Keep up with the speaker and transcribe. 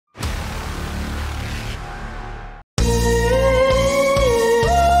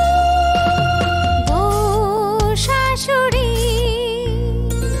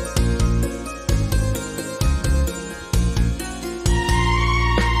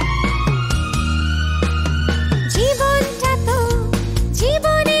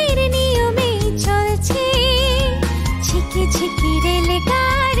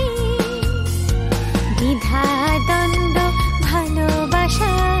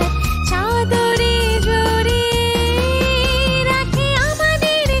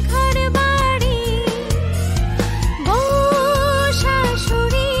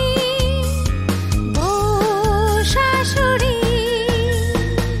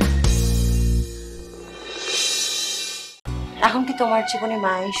তোমার জীবনে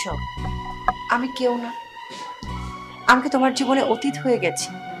মায়ের সব, আমি কেউ না। আমি কি তোমার জীবনে অতীত হয়ে গেছি?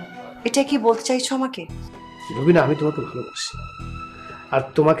 এটা কি বলতে চাইছো আমাকে? রবিনা, আমি তোমাকে ভালোবাসি, আর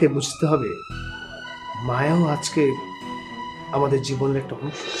তোমাকে বুঝতে হবে মায়াও আজকে আমাদের জীবনের একটা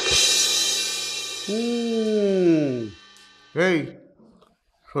অংশ। এই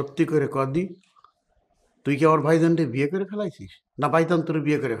সত্যি করে কদি, তুই কি আমার ভাইজানকে বিয়ে করে ফেলাইছিস, না ভাইজান তোর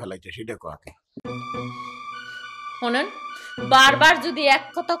বিয়ে করে ফেলাইছিস? সেটা কাকে শোনেন, বারবার যদি এক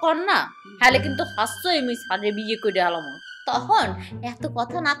কথা কর না, তাহলে কিন্তু হাসছই মিস আগে বিয়ে করে আলাম, তখন এত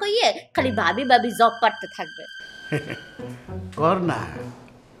কথা না কইয়ে খালি ভাবি ভাবি জব পারতে থাকবে। কর না,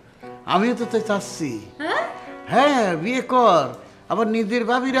 আমিও তো তাই চাচ্ছি। হ্যাঁ, বিয়ে কর। আবার নিজের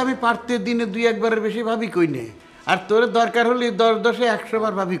ভাবির আমি পারতে দিনে 2-1বারের বেশি ভাবি কই নে, আর তোর দরকার হলে 10-10-100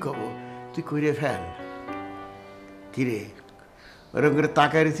 বার ভাবি কব। তুই কইরে ফেল। কিরে ওরকম করে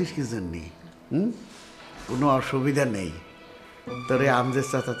তাকায় রেছিস কি জন্যে? কোনো অসুবিধা নেই, তোরে আমজের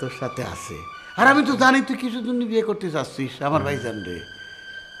চাচা তোর সাথে আছে। আর আমি তো জানি তুই কিছু জন্য বিয়ে করতে চাচ্ছিস আমার ভাইজান রে।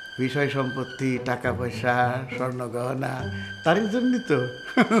 বিষয় সম্পত্তি, টাকা পয়সা, স্বর্ণ গহনা, তারই জন্যই তো।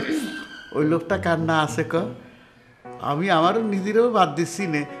 ওই লোকটা কার না আছে ক? আমি আমারও নিজেরও বাদ দিচ্ছি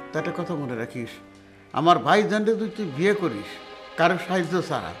নে। তা একটা কথা মনে রাখিস, আমার ভাইজানরে তুই বিয়ে করিস কারো সাহায্য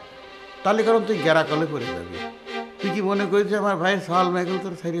ছাড়া, তাহলে কারণ তুই গেরা কলে পড়ে যাবি। তুই কি মনে করিস আমার ভাইয়ের সওয়াল মেয়েগুলো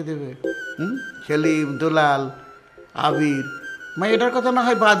তোর ছাড়িয়ে দেবে? সেলিম, দুলাল, আবির, মা এটার কথা না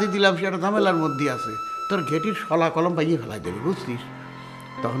হয় বাদই দিলাম, সেটা ঝামেলার মধ্যে আছে। তোর ঘেটির শলা কলম পাইয়ে ফেলাই দেবে, বুঝছিস?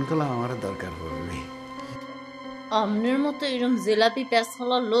 তখন কলম আমার দরকার পড়বে। আমনের মতো এরম জেলাপি প্যাস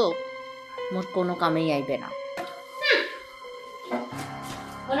হলার লোক মোর কোনো কামেই আইবে না।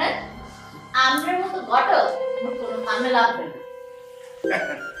 আমনের মতো ঘটক মোর কোনো কামে লাগবে না।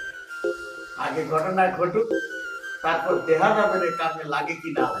 আগে ঘটনা ঘটুক, তারপর দেখা যাবে রে কামে লাগে কি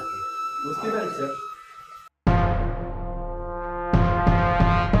না লাগে, বুঝতে পারছ?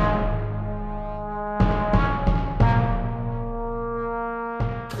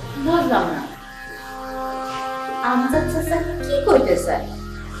 বুঝলাম না আমজাদ চাচা কি কইতেছে?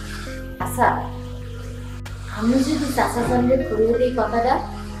 আচ্ছা, আমি যদি চাচা জানলে ঘুরিয়ে দিই কথাটা,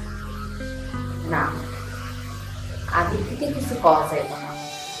 না আগে থেকে কিছু কওয়া যায় না।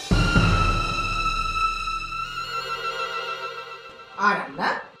 আরাম না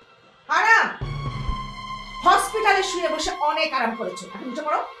আরাম, হসপিটালে শুয়ে বসে অনেক আরাম করেছো, উঠে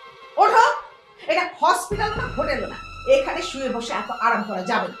পড়ো, ওঠো। এটা হসপিটাল না হোটেল না, এখানে শুয়ে বসে এত আরাম করা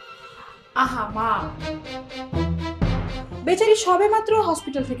যাবে না। আহা মা, বেচারি সবে মাত্র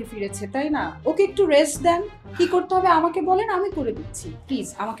হসপিটাল থেকে ফিরেছে, তাই না? ওকে একটু রেস্ট দেন। কি করতে হবে আমাকে বলেন, আমি করে দিচ্ছি। প্লিজ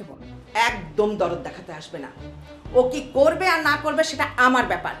আমাকে বলেন। একদম দরদ দেখাতে আসবে না। ও কি করবে আর না করবে সেটা আমার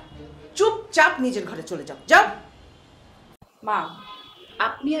ব্যাপার। চুপচাপ নিজের ঘরে চলে যাও, যাও। মা,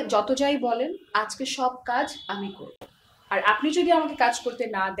 আপনি যত যাই বলেন, আজকে সব কাজ আমি করব। আর আপনি যদি আমাকে কাজ করতে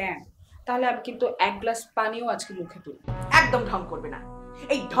না দেন, তাহলে আমি কিন্তু এক গ্লাস পানিও আজকে মুখে তুলব। একদম ঢং করবে না।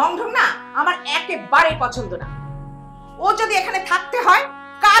 এই ঢং ঢং না আমার একেবারে পছন্দ না। ও যদি এখানে থাকতে হয়,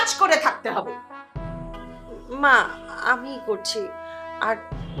 কাজ করে থাকতে হবে। মা, আমি করছি। আর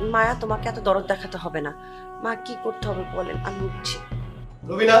মায়া, তোমাকে এত দরদ দেখাতে হবে না। মা, কি করতে হবে বলেন, আমি উঠছি।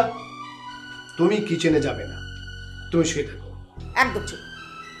 রবিনা, তুমি কিচেনে যাবে না, তুমি শুয়ে থাকো। একদম চুপ।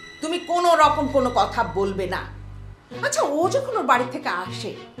 তুমি কোনো রকম কোনো কথা বলবে না। আচ্ছা, ও যখন ওর বাড়ি থেকে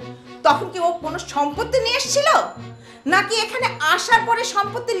আসে, তখন কি ও কোনো সম্পত্তি নিয়ে এসেছিল, নাকি এখানে আসার পরে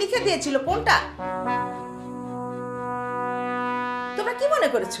সম্পত্তি লিখে দিয়েছিল? কোনটা? তোমরা কি মনে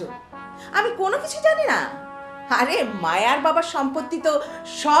করেছো আমি কোনো কিছু জানি না? আরে মায়ার বাবার সম্পত্তি তো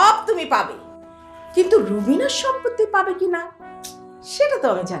সব তুমি পাবে, কিন্তু রুবিনার সম্পত্তি পাবে কি না সেটা তো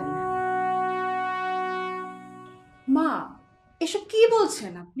আমি জানি না। মা, এসব কি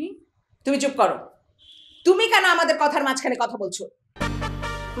বলছেন আপনি? তুমি চুপ করো। তুমি কেন আমাদের কথার মাঝখানে কথা বলছো?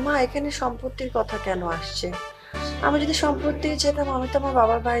 মা, এখানে সম্পত্তির কথা কেন আসছে? আমি যদি সম্পত্তি যেতাম, আমি তো আমার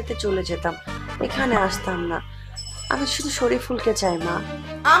বাবার বাড়িতে চলে যেতাম, এখানে আসতাম না। আমি শুধু শরীফুলকে চাই মা।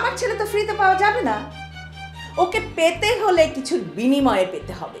 আমার ছেলে তো ফ্রিতে পাওয়া যাবে না, ওকে পেতে হলে কিছুর বিনিময়ে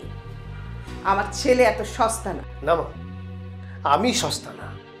পেতে হবে। আমার ছেলে এত সস্তা না। না মা, আমি সস্তা না,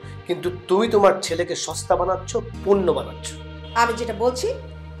 কিন্তু তুমি তোমার ছেলেকে সস্তা বানাচ্ছ, পণ্য বানাচ্ছ। আমি যেটা বলছি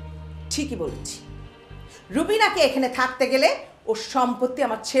ঠিকই বলেছি। রুবিনাকে এখানে থাকতে গেলে ওর সম্পত্তি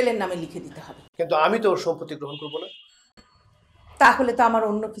আমার ছেলের নামে লিখে দিতে হবে। কিন্তু আমি তো ওর সম্পত্তি গ্রহণ করবো না। তাহলে তো আমার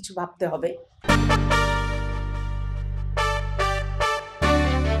অন্য কিছু ভাবতে হবে।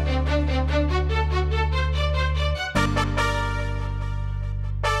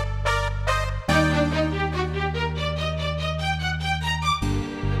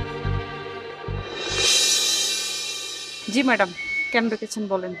 জি ম্যাডাম, কেন ডেকেছেন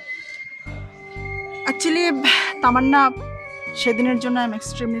বলেন। অ্যাকচুয়ালি তামান্না সেদিনের জন্য আই এম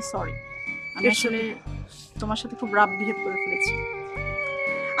এক্সট্রিমলি সরি। আমি আসলে তোমার সাথে খুব রাফ বিহেভ করে ফেলেছি।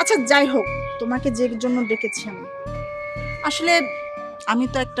 আচ্ছা যাই হোক, তোমাকে যে জন্য ডেকেছি আমি, আসলে আমি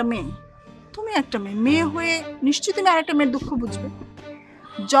তো একটা মেয়ে, তুমি একটা মেয়ে, মেয়ে হয়ে নিশ্চয়ই তুমি আরেকটা মেয়ের দুঃখ বুঝবে।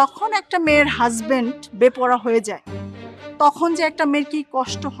 যখন একটা মেয়ের হাজবেন্ড বেপরোয়া হয়ে যায় তখন যে একটা মেয়ের কি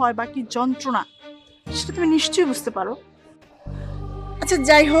কষ্ট হয় বা কি যন্ত্রণা সেটা তুমি নিশ্চয়ই বুঝতে পারো। আচ্ছা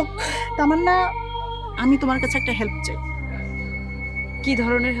যাই হোক তামান্না, আমি তোমার কাছে একটা হেল্প চাই। কি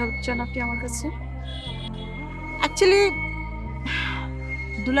ধরনের হেল্প চান আপনি আমার কাছে? অ্যাকচুয়ালি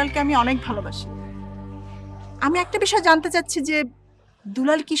দুলালকে আমি অনেক ভালোবাসি। আমি একটা বিষয় জানতে চাচ্ছি যে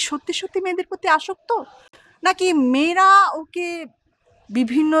দুলাল কি সত্যি সত্যি মেয়েদের প্রতি আসক্ত, নাকি মেয়েরা ওকে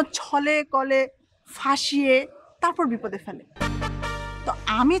বিভিন্ন ছলে কলে ফাঁসিয়ে তারপর বিপদে ফেলে। তো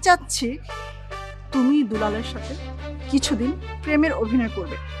আমি চাচ্ছি তুমি দুলালের সাথে কিছুদিন প্রেমের অভিনয়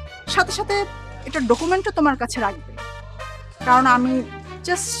করবে, সাথে সাথে এটা ডকুমেন্টও তোমার কাছে রাখবে, কারণ আমি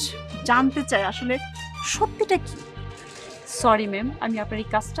জাস্ট জানতে চাই আসলে সত্যিটা কি। সরি ম্যাম, আমি আপনার এই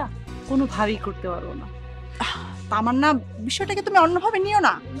কাজটা কোনোভাবেই করতে পারবো না। তামান্না, বিষয়টাকে তুমি অন্যভাবে নিও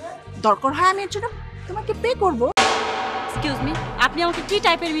না। দরকার হয় আমি এর জন্য তোমাকে পে করবো। এক্সকিউজ মি, আপনি আমাকে কি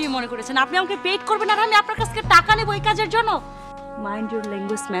টাইপের মেয়ে মনে করেছেন? আপনি আমাকে পেড করবেন আর আমি আপনার কাছ থেকে টাকা নেব এই কাজের জন্য? Mind your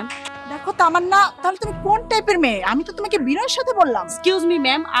language ma'am. দেখো তামান্না, তাহলে তুমি কোন টাইপের মেয়ে? আমি তো তোমাকে বিনয়ের সাথে বললাম। এক্সকিউজ মি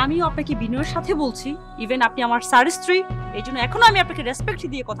ম্যাম, আমিও আপনাকে বিনয়ের সাথে বলছি। ইভেন আপনি আমার স্যার স্ত্রী, এই জন্য এখনো আমি আপনাকে রেসপেক্ট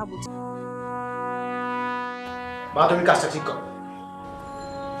দিয়ে কথা বলছি। মা তুমি কাজটা ঠিক করো।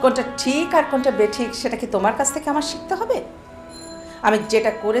 কোনটা ঠিক আর কোনটা বেঠিক সেটা কি তোমার কাছ থেকে আমার শিখতে হবে? আমি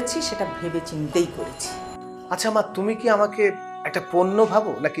যেটা করেছি সেটা ভেবে চিন্তেই করেছি। আচ্ছা মা, তুমি কি আমাকে একটা পণ্য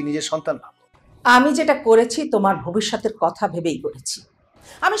ভাবো নাকি নিজের সন্তান ভাবো? আমি যেটা করেছি তোমার ভবিষ্যতের কথা ভেবেই করেছি।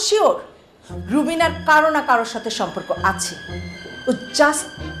 আমি শিওর রুবিনার কারো না কারোর সাথে সম্পর্ক আছে। ও জাস্ট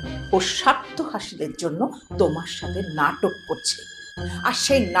ওর স্বার্থ হাসিলের জন্য তোমার সাথে নাটক করছে, আর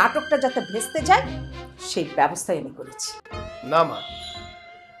সেই নাটকটা যাতে ভেস্তে যায় সেই ব্যবস্থাই আমি করেছি। না মা,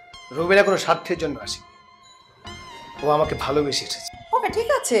 রুবিনা কোনো স্বার্থের জন্য আসেনি, ও আমাকে ভালোবেসে এসেছে। ওকে ঠিক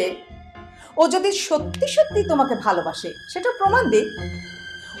আছে, ও যদি সত্যি সত্যি তোমাকে ভালোবাসে সেটা প্রমাণ দিক।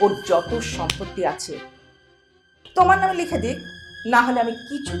 ওর যত সম্পত্তি আছে তোমার নামে লিখে দিক, না হলে আমি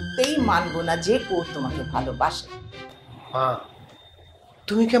কিছুতেই মানবো না যে ও তোমাকে ভালোবাসে। মা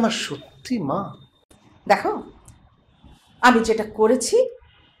তুমি কি আমার সত্যি মা? দেখো, আমি যেটা করেছি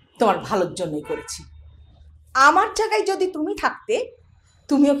তোমার ভালোর জন্যই করেছি। আমার জায়গায় যদি তুমি থাকতে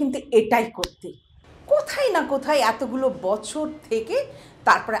তুমিও কিন্তু এটাই করতে। কোথায় না কোথায় এতগুলো বছর থেকে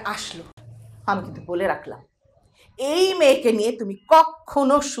তারপরে আসলো। আমি কিন্তু বলে রাখলাম, এই মেয়েকে নিয়ে তুমি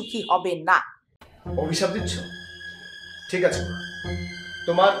কখনো সুখী হবে না। অভিশাপ দিচ্ছ? ঠিক আছে মা,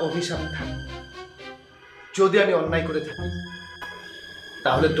 তোমার অভিশাপ থাক। যদি আমি অন্যায় করে থাকি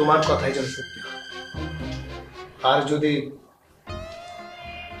তাহলে তোমার কথাই যেন সত্যি হয়, আর যদি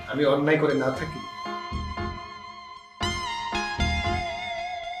আমি অন্যায় করে না থাকি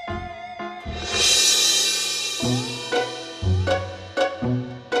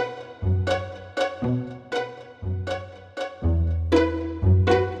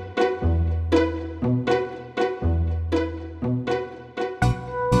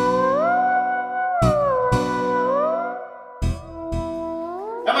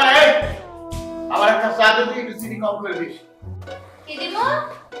আমার একটা চা যদি একটু চিনি কম করে দিস। কি দিব?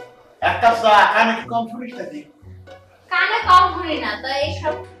 একটা চা, কানে কি কম শুনিস নাকি? কানে কম শুনি না তো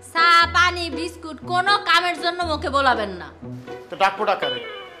এইসব চা পানি বিস্কুট কোনো কামের জন্য মুখে বলাবেন না। তো ডাকবো ডাকারে,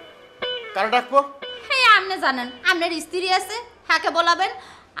 কারে ডাকবো? হ্যাঁ আপনি জানেন আপনার স্ত্রী আছে, হাকে বলাবেন।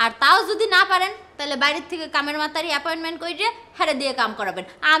 আর তাও যদি না পারেন তাহলে বাড়ির থেকে কামের মাতারি অ্যাপয়েন্টমেন্ট করে হেরে দিয়ে কাম করাবেন।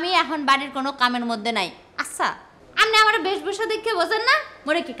 আমি এখন বাড়ির কোনো কামের মধ্যে নাই। আচ্ছা আপনি আমার বেশভূষা দেখে বোঝেন না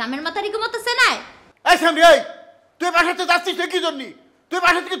মোরে কি কামের মাতারিকে মতো চেনায়? এই সামনে, এই তুই বাসাতে যাচ্ছিস কি জন্য? তুই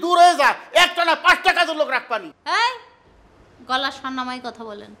বাসা থেকে দূর হয়ে যা, একটা না 5টা কাজের লোক রাখবানি। এই গলা সান্নামাই কথা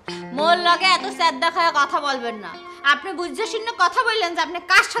বলেন, মোর লগে এত স্যাদ দেখায় কথা বলবেন না। আপনি বুঝতে শুনে কথা বললেন যে আপনি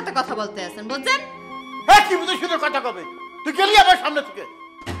কার সাথে কথা বলতে আছেন, বুঝছেন? হ্যাঁ কি বুঝে শুনে কথা কবে? তুই গেলি আমার সামনে থেকে।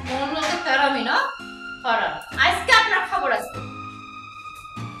 মোর লগে তেরামি না করার, আজকে আপনার খবর আছে।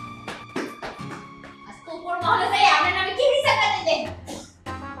 আজকে উপর মহলে যাই আপনার নামে কি বিচার করতে দেন?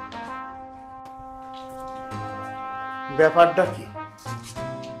 ব্যাপারটা কি?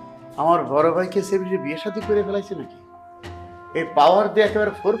 আমার বড় ভাইকে সে বিয়ে শাদী করে ফেলাইছে নাকি? এই পাওয়ার দিয়ে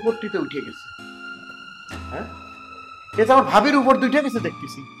একেবারে 440-তে উঠে গেছে। হ্যাঁ, এটা আমার ভাবির উপর দুইটা গেছে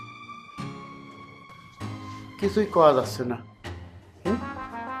দেখতেছি। কিছুই করা যাচ্ছে না।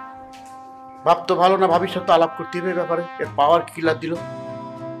 ভাব তো ভালো না, ভাবির সাথে আলাপ করতে হবে ব্যাপারে। এর পাওয়ার কিলার দিল।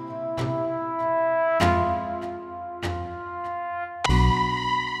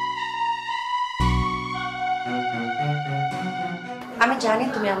 আমি জানি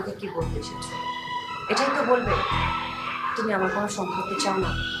তুমি আমাকে কি বলতে এসেছো, এটাই তো বলবে তুমি আমার কোনো সম্পত্তি চাও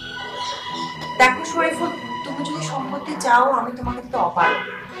না। দেখো শরীফুল, তুমি যদি সম্পত্তি চাও আমি তোমাকে দিতে অপারগ,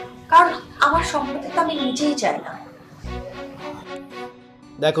 কারণ আমার সম্পত্তি তো আমি নিজেই চাই না।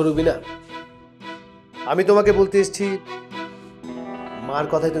 দেখো রুবিনা, আমি তোমাকে বলতে এসেছি, মার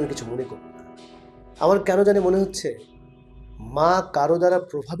কথায় তুমি কিছু মনে করো না। আমার কেন জানি মনে হচ্ছে মা কারো দ্বারা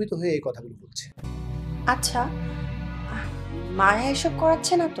প্রভাবিত হয়ে এই কথাগুলো বলছে। আচ্ছা, মায়া এসব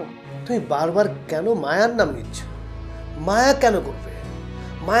করাচ্ছে না তো? তুমি বারবার কেন মায়ার নাম নিচ্ছ? মায়া কেন করবে?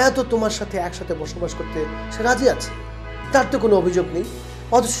 মায়া তো তোমার সাথে একসাথে বসবাস করতে সে রাজি আছে, তার তো কোনো অভিযোগ নেই।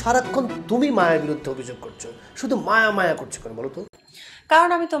 অথচ সারাক্ষণ তুমি মায়ের বিরুদ্ধে অভিযোগ করছো, শুধু মায়া মায়া করছো কেন বলো তো? কারণ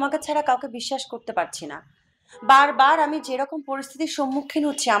আমি তোমাকে ছাড়া কাউকে বিশ্বাস করতে পারছি না। বারবার আমি যেরকম পরিস্থিতির সম্মুখীন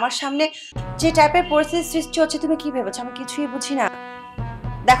হচ্ছি, আমার সামনে যে টাইপের পরিস্থিতির সৃষ্টি হচ্ছে, তুমি কি ভেবেছো আমি কিছুই বুঝি না?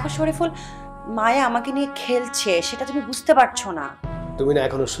 দেখো শরীফুল, মায়া আমাকে নিয়ে খেলছে, সেটা তুমি বুঝতে পারছো না। তুমি না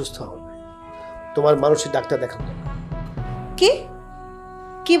এখনো সুস্থ হও, তোমার মানসিক ডাক্তার দেখানো দরকার। কি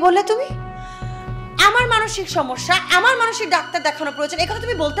কি বললে তুমি? আমার মানসিক সমস্যা, আমার মানসিক ডাক্তার দেখানো প্রয়োজন, এই কথা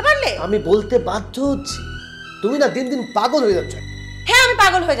তুমি বলতে পারলে? আমি বলতে বাধ্য হচ্ছি, তুমি না দিন দিন পাগল হয়ে যাচ্ছ। হ্যাঁ, আমি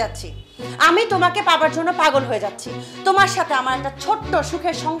পাগল হয়ে যাচ্ছি। আমি তোমাকে পাবার জন্য পাগল হয়ে যাচ্ছি। তোমার সাথে আমার একটা ছোট্ট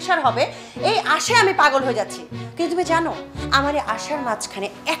সুখের সংসার হবে, এই আশায় আমি পাগল হয়ে যাচ্ছি। কিন্তু তুমি জানো, আমার এই আশার মাঝখানে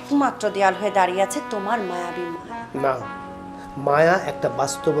একমাত্র দেয়াল হয়ে দাঁড়িয়ে আছে তোমার মায়াবী মায়া। না, মায়া একটা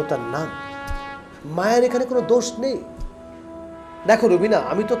বাস্তবতার নাম। মায়ের এখানে কোনো দোষ নেই। দেখো রুবিনা,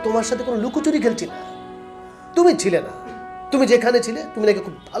 আমি তো তোমার সাথে কোনো লুকোচুরি খেলছি না। তুমি ছিলে না, তুমি যেখানে ছিলে তুমি নাকি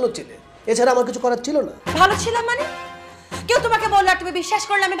খুব ভালো ছিলে, এছাড়া আমার কিছু করার ছিল না। ভালো ছিলাম মানে? কেউ তোমাকে বললো আর তুমি বিশ্বাস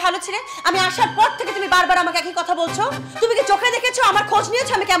করলে আমি ভালো ছিলে? আমি আসার পর থেকে তুমি বারবার আমাকে একই কথা বলছো। তুমি কি চোখে দেখেছো, আমার খোঁজ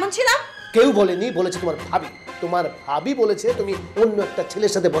নিয়েছো আমি কেমন ছিলাম? কেউ বলেনি, বলেছে তোমার ভাবি। তোমার ভাবি বলেছে তুমি অন্য একটা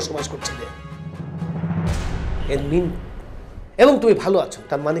ছেলের সাথে বসবাস করছিলে। এবং তুমি ভালো আছো,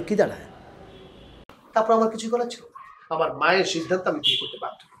 তার মানে কি দাঁড়ায়? তারপর আমার কিছু করার ছিল? আমার মায়ের সিদ্ধান্ত আমি বিয়ে করতে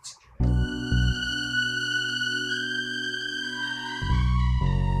বাধ্য হয়েছি।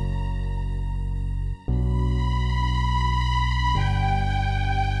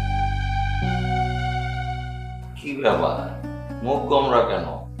 কি ব্যাপার, মুখ গোমরা কেন?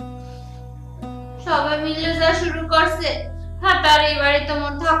 সবাই মিলে যা শুরু করছে, হ্যাঁ তার এই বাড়িতে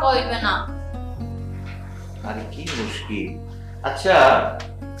মন থাকা হইবে না। আরে কি মুশকিল। আচ্ছা,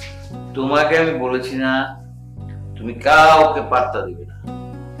 তোমাকে আমি বলেছি না তুমি কাউকে পাত্তা দিবে না,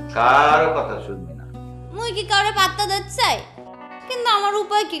 কারো কথা শুনবে না। মুই কি কাউরে পাত্তা দিচ্ছাই? কিন্তু আমার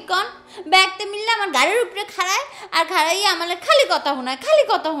উপায় কি কন? ব্যাগতে মিললে আমার গাড়ির উপরে খাড়ায়, আর খাড়াইয়ে আমার খালি কথা শোনায়, খালি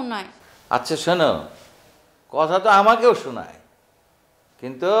কথা শোনায়। আচ্ছা শোনো, কথা তো আমাকেও শোনায়,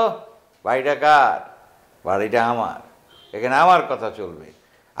 কিন্তু বাড়িটা কার? বাড়িটা আমার। এখানে আমার কথা চলবে,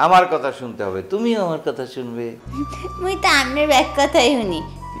 আমার কথা শুনতে হবে, তুমিও আমার কথা শুনবে। মুই তো আপনার ব্যাগ কথাই শুনি,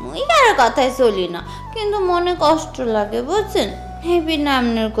 মুই কারো কথাই চলি না, কিন্তু মনে কষ্ট লাগে বুঝছেন, হেবি না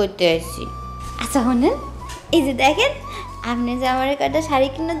আপনার করতে আসছি। আচ্ছা শোনেন, এই যে দেখেন আপনি যে আমার একটা শাড়ি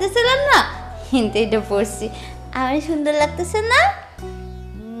কিনে দিয়েছিলেন না, কিন্তু এটা পরছি, আমার সুন্দর লাগতেছে না?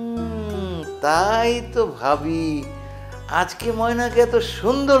 তাই তো ভাবি, আজকে ময়নাকে এত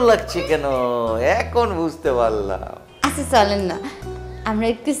সুন্দর লাগছে কেন, এখন বুঝতে পারলাম। আচ্ছা চলেন না আমরা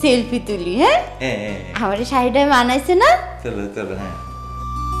একটু সেলফি তুলি। হ্যাঁ, আমার এই শাড়িটা মানাইছে না? চলো চলো। হ্যাঁ,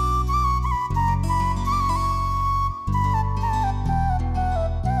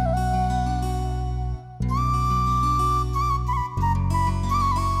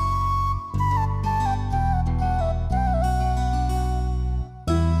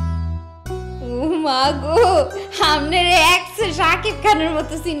 মা গো, আপনার এক্স শাকিব খানের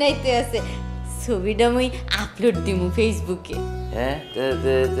মতো চিনাইতে আছে। ছবিটা মুই আপলোড দিমু ফেসবুকে। হ্যাঁ,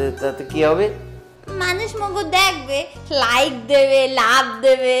 তাতে কি হবে? মানুষ মগো দেখবে, লাইক দেবে, লাভ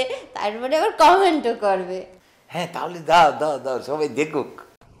দেবে, তারপরে আবার কমেন্টও করবে। হ্যাঁ, তাহলে দাও দাও দাও, সবাই দেখুক।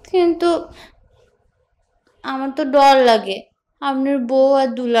 কিন্তু আমার তো ডর লাগে আপনার বউ আর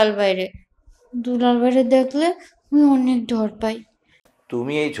দুলাল বাইরে দেখলে আমি অনেক ডর পাই।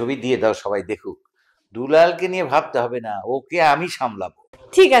 তুমি এই ছবি দিয়ে দাও, সবাই দেখুক। দুলালকে নিয়ে ভাবতে হবে না, ওকে আমি সামলাবো।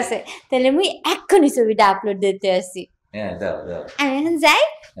 ঠিক আছে, তাহলে মুই এক্ষুনি ছবিটা আপলোড দিতে আসি। হ্যাঁ, দাও দাও। আমি এখন যাই।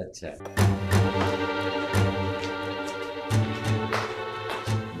 আচ্ছা,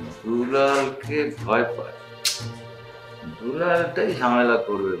 দুলালকে ভয় পায়, দুলালটাই ঝামেলা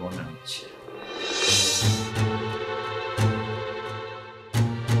করবে মনে হচ্ছে।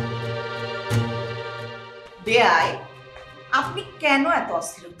 বেয়াই, আপনি কেন এত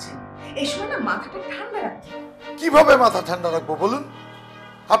অস্থির হচ্ছেন? এই সময় না মাথাটা ঠান্ডা রাখুন। কিভাবে মাথা ঠান্ডা রাখবো বলুন?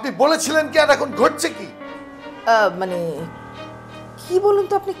 আপনি বলেছিলেন কি, আর এখন ঘটছে কি? মানে কি বলুন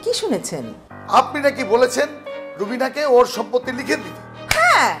তো, আপনি কি শুনেছেন? আপনি নাকি বলেছেন রুবিনাকে ওর সম্পত্তি লিখে দিতে।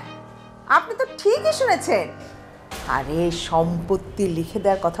 হ্যাঁ, আপনি তো ঠিকই শুনেছেন। আরে সম্পত্তি লিখে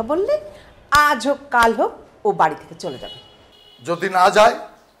দেওয়ার কথা বললে আজ হোক কাল হোক ও বাড়ি থেকে চলে যাবে। যদি না যায়,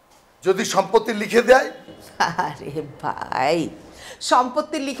 যদি সম্পত্তি লিখে দেয়? আরে ভাই,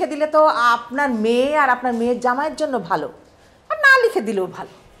 সম্পত্তি লিখে দিলে তো আপনার মেয়ে আর আপনার মেয়ের জামাইয়ের জন্য ভালো, আর না লিখে দিলেও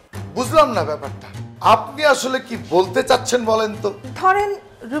ভালো। বুঝলাম না ব্যাপারটা, আপনি আসলে কি বলতে চাচ্ছেন বলেন তো? ধরেন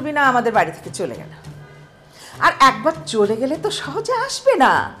রুবিনা আমাদের বাড়ি থেকে চলে গেল, আর একবার চলে গেলে তো সহজে আসবে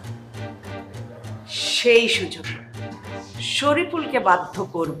না। সেই সুযোগ শরীফুলকে বাধ্য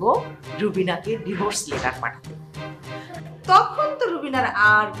করব রুবিনাকে ডিভোর্স লেটার পাঠাতে। তখন তো রুবিনার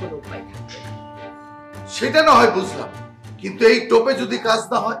আর কোনো উপায় থাকবে না। সেটা না হয় বুঝলাম, কিন্তু এই টোপে যদি কাজ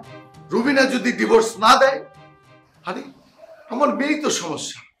না হয়, রুবিনা যদি ডিভোর্স না দেয়, আরে আমার মেয়েই তো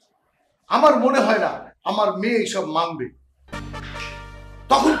সমস্যা। আমার মনে হয় না আমার মেয়ে এইসব মানবে।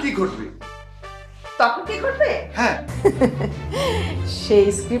 তখন কি ঘটবে? তখন কি ঘটবে? হ্যাঁ, সেই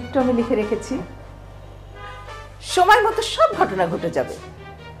স্ক্রিপ্ট আমি লিখে রেখেছি। সময় মতো সব ঘটনা ঘটে যাবে।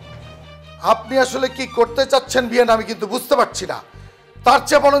 আপনি আসলে কি করতে চাচ্ছেন বিয়ান আমি কিন্তু বুঝতে পারছি না। তার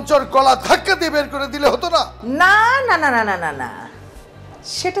চেয়ে বরঞ্চ ওর গলা ধাক্কা দিয়ে বের করে দিলে হতো না? না না না না না না না,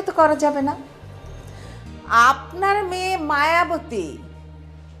 সেটা তো করা যাবে না। আপনার মেয়ে মায়াবতী,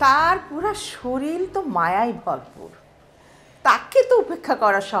 তার পুরো শরীর তো মায়ায় ভরপুর, তাকে তো উপেক্ষা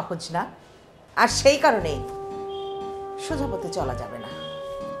করা সহজ না। আর সেই কারণেই সোজা পথে চলা যাবে না,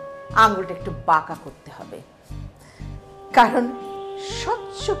 আঙুলটা একটু বাঁকা করতে হবে। কারণ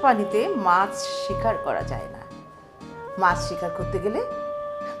স্বচ্ছ পানিতে মাছ শিকার করা যায় না, মাছ শিকার করতে গেলে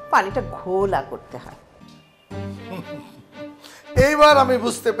পানিটা ঘোলা করতে হয়। এইবার আমি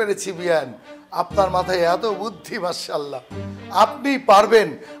বুঝতে পেরেছি বিয়ান, আপনার মাথায় এত বুদ্ধি, মাশাআল্লাহ। আপনি পারবেন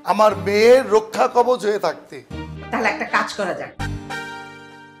আমার মেয়ের রক্ষা কবচ হয়ে থাকতে। তাহলে একটা কাজ করা যাক,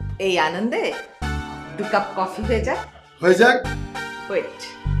 এই আনন্দে 2 কাপ কফি হয়ে যাক। হয়ে যাক। ওয়েট,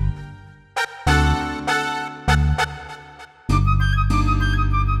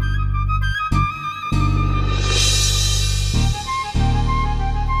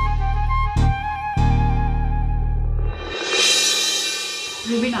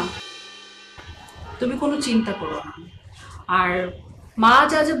 রুবিনা, তুমি কোনো চিন্তা করো না, আর মা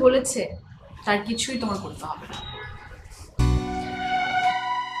যা যা বলেছে তার কিছুই তোমার করতে হবে না।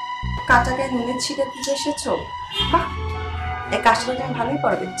 কাঁটাকে নুনের ছিটে দিয়ে এসেছো? বাহ, এই কাজটা তুমি ভালোই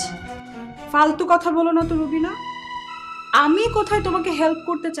পারবেছি। ফালতু কথা বলো না তো রুবিনা। আমি কোথায় তোমাকে হেল্প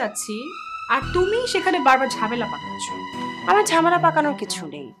করতে চাচ্ছি আর তুমি সেখানে বারবার ঝামেলা পাকাচ্ছ। আমার ঝামেলা পাকানোর কিছু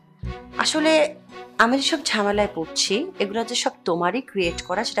নেই। আসলে আমি যেসব ঝামেলায় পড়ছি এগুলো যে সব তোমারই ক্রিয়েট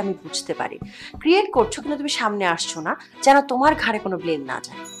করা, সেটা আমি বুঝতে পারি। ক্রিয়েট করছো কিন্তু তুমি সামনে আসছো না, যেন তোমার ঘাড়ে কোনো ব্লেম না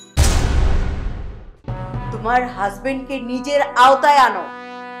যায়। তোমার হাজবেন্ডকে নিজের আওতায় আনো,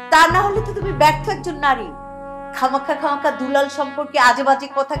 তা না হলে তো তুমি ব্যর্থ একজন নারী। খামাখা খামাখা দুলাল সম্পর্কে আজে বাজে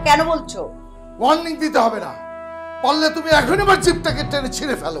কথা কেন বলছো? ওয়ার্নিং দিতে হবে না, পারলে তুমি এখনই আমার জিপটাকে টেনে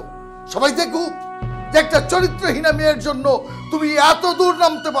ছিঁড়ে ফেলো। সবাই দেখুক যে একটা চরিত্রহীনা মেয়ের জন্য তুমি এত দূর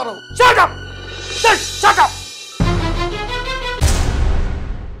নামতে পারো। Shut up, shut up.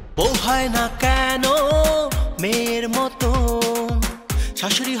 বউ হয় না কেন মেয়ের মতো,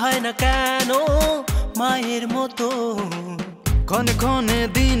 শাশুড়ি হয় না কেন মায়ের মতো, ক্ষণে ক্ষণে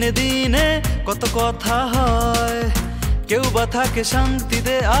দিনে দিনে কত কথা হয়, কেউ বা থাকে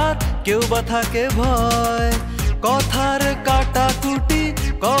শান্তিতে আর কেউ বা থাকে ভয়, কথার কাটাকুটি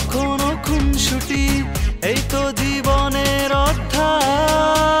কখনো খুনসুটি,